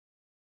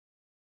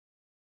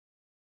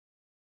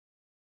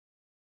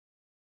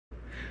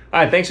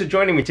Hi, thanks for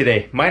joining me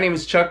today. My name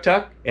is Chuck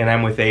Tuck and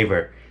I'm with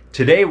AVer.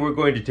 Today we're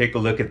going to take a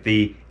look at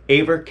the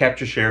AVer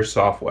CaptureShare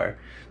software.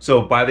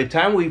 So by the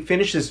time we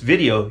finish this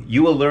video,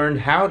 you will learn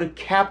how to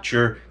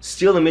capture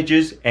still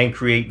images and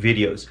create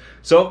videos.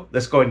 So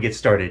let's go ahead and get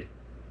started.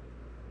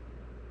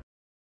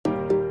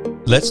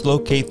 Let's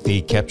locate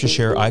the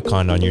CaptureShare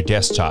icon on your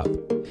desktop.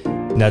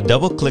 Now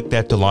double-click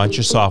that to launch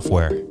your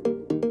software.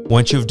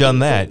 Once you've done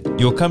that,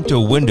 you'll come to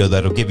a window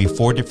that'll give you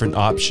 4 different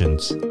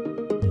options: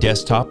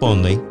 desktop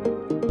only,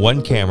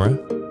 1 camera,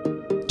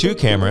 2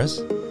 cameras,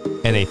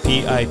 and a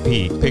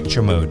PIP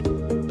picture mode.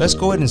 Let's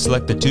go ahead and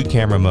select the 2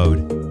 camera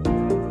mode.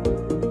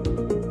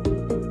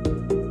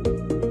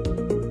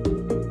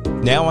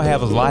 Now I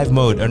have a live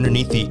mode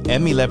underneath the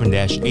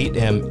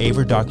M11-8M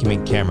AVer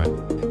document camera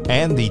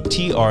and the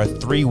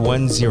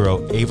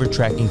TR310 AVer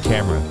tracking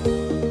camera,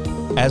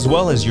 as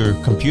well as your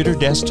computer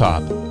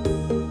desktop.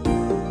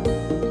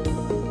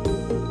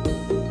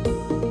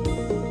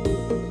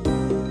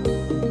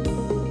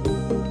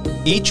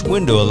 Each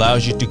window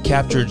allows you to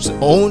capture its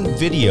own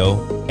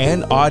video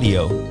and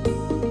audio.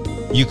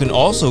 You can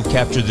also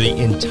capture the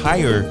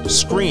entire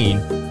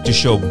screen to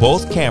show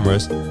both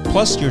cameras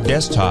plus your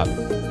desktop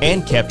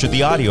and capture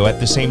the audio at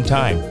the same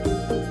time.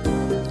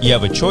 You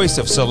have a choice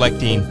of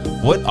selecting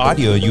what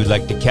audio you'd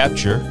like to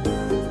capture,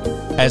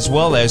 as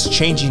well as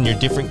changing your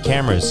different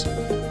cameras.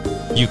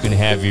 You can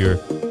have your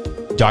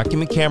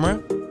document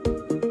camera,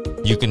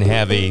 you can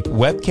have a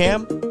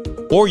webcam,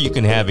 or you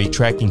can have a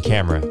tracking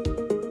camera.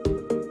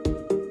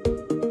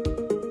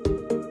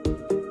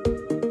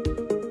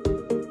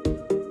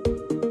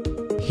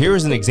 Here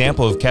is an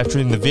example of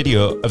capturing the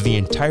video of the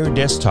entire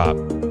desktop.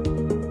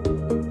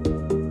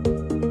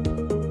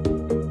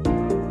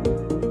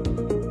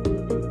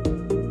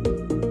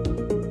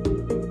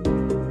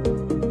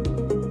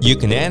 You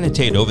can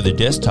annotate over the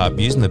desktop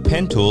using the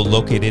pen tool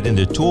located in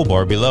the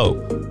toolbar below,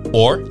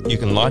 or you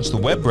can launch the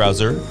web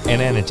browser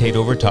and annotate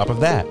over top of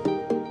that.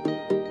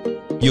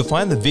 You'll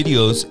find the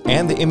videos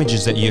and the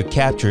images that you have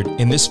captured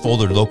in this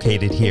folder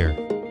located here.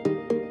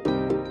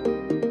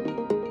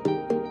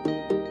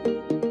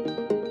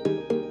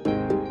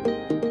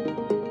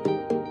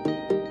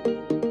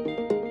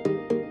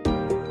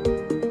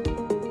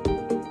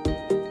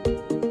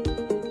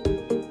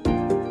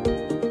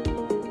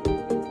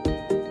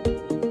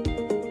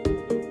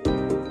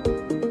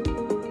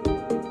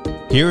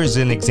 Here is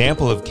an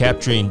example of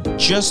capturing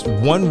just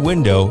one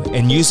window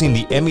and using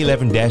the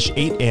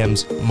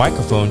M11-8M's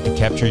microphone to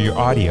capture your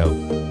audio.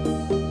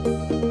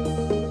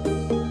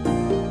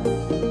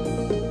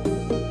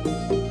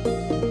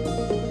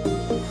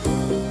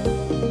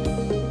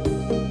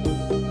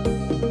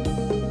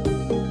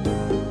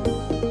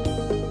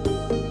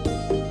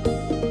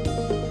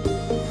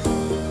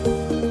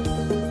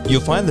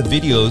 You'll find the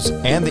videos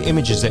and the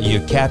images that you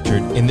have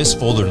captured in this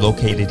folder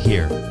located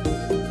here.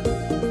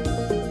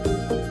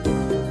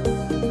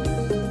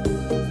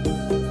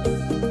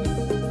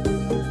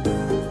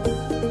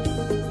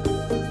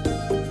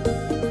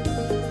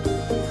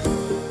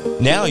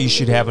 Now you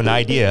should have an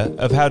idea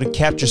of how to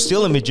capture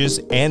still images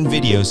and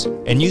videos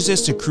and use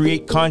this to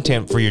create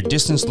content for your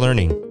distance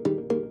learning.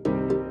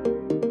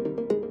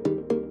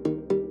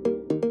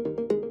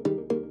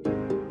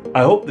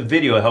 I hope the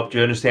video helped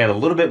you understand a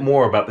little bit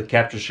more about the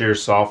CaptureShare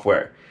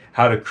software,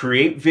 how to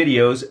create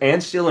videos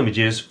and still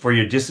images for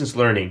your distance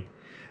learning.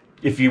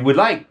 If you would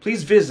like,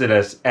 please visit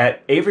us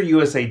at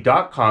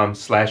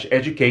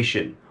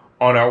averusa.com/education.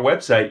 On our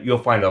website, you'll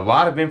find a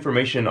lot of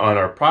information on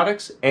our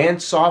products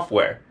and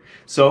software.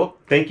 So,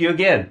 thank you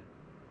again.